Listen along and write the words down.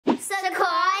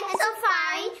Sekora and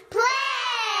Sefari play!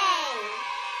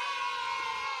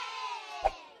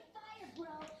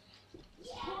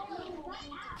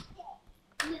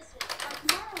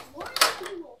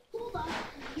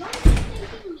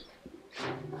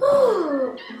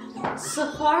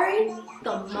 Sefari,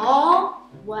 the mall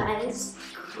was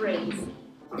crazy.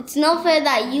 It's not fair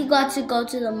that you got to go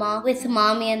to the mall with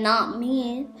mommy and not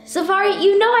me. Sefari,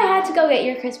 you know I had to go get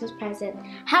your Christmas present.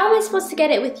 How am I supposed to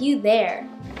get it with you there?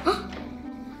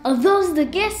 Are those the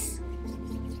gifts?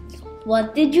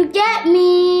 What did you get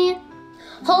me?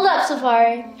 Hold up,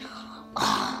 Sefari.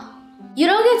 You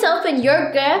don't get to open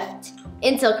your gift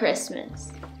until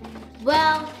Christmas.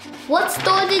 Well, what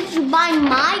store did you buy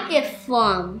my gift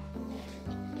from?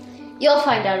 You'll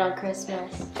find out on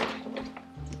Christmas.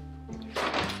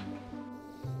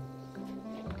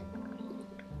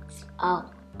 Oh,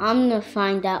 I'm gonna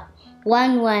find out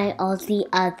one way or the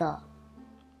other.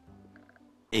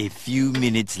 A few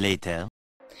minutes later.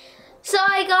 So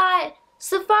I got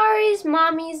Sefari's,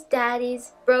 Mommy's,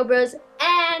 Daddy's, Bros,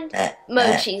 and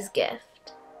Mochi's gift.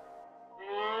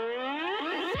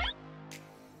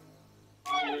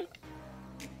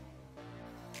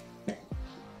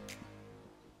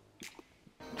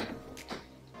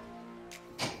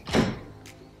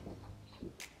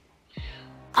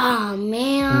 Oh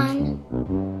man.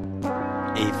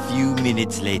 A few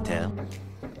minutes later.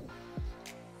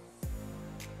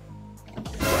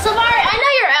 Sefari, I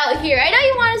know you're out here. I know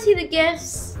you want to see the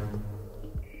gifts.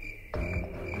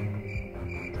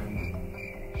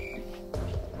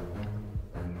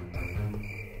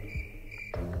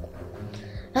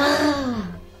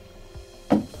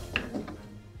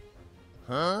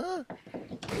 Huh?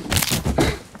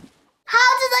 How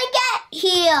did I get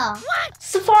here? What?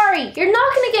 Sefari, you're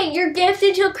not going to get your gift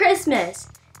until Christmas.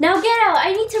 Now get out.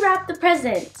 I need to wrap the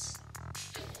presents.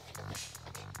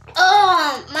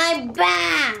 Oh, my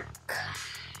back.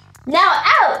 Now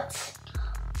out.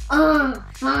 Oh,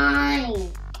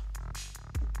 fine.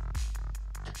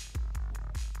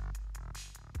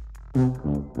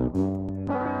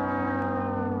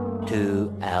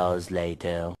 Two hours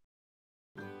later.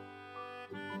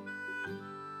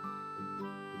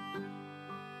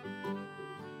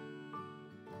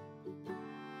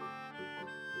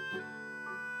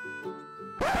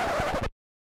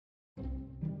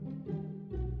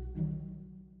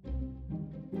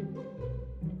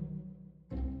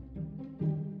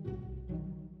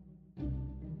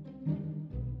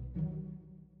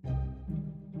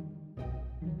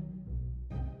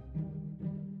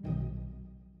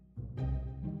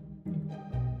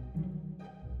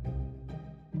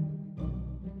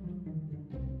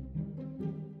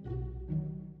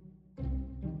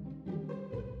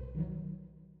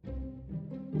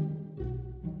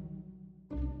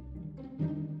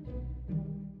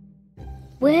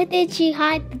 Where did she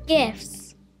hide the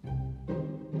gifts?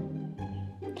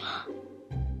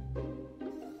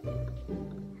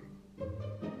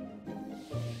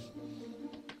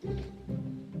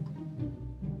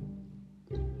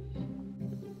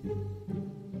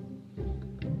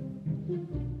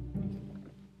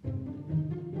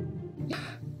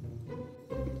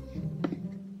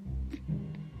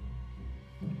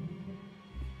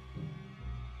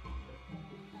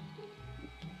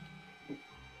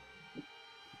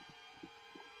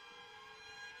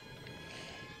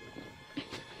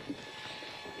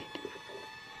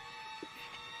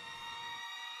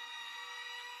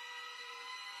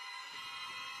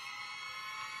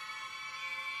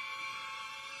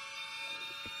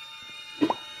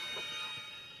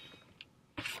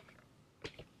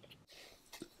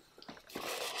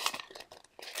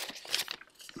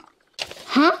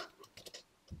 Huh?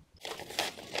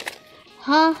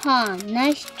 Haha,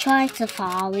 nice try,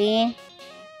 Sefari.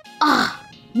 Ah,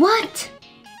 what?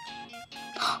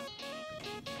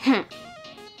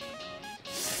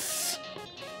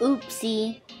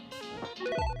 Oopsie.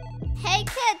 Hey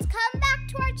kids, come back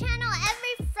to our channel every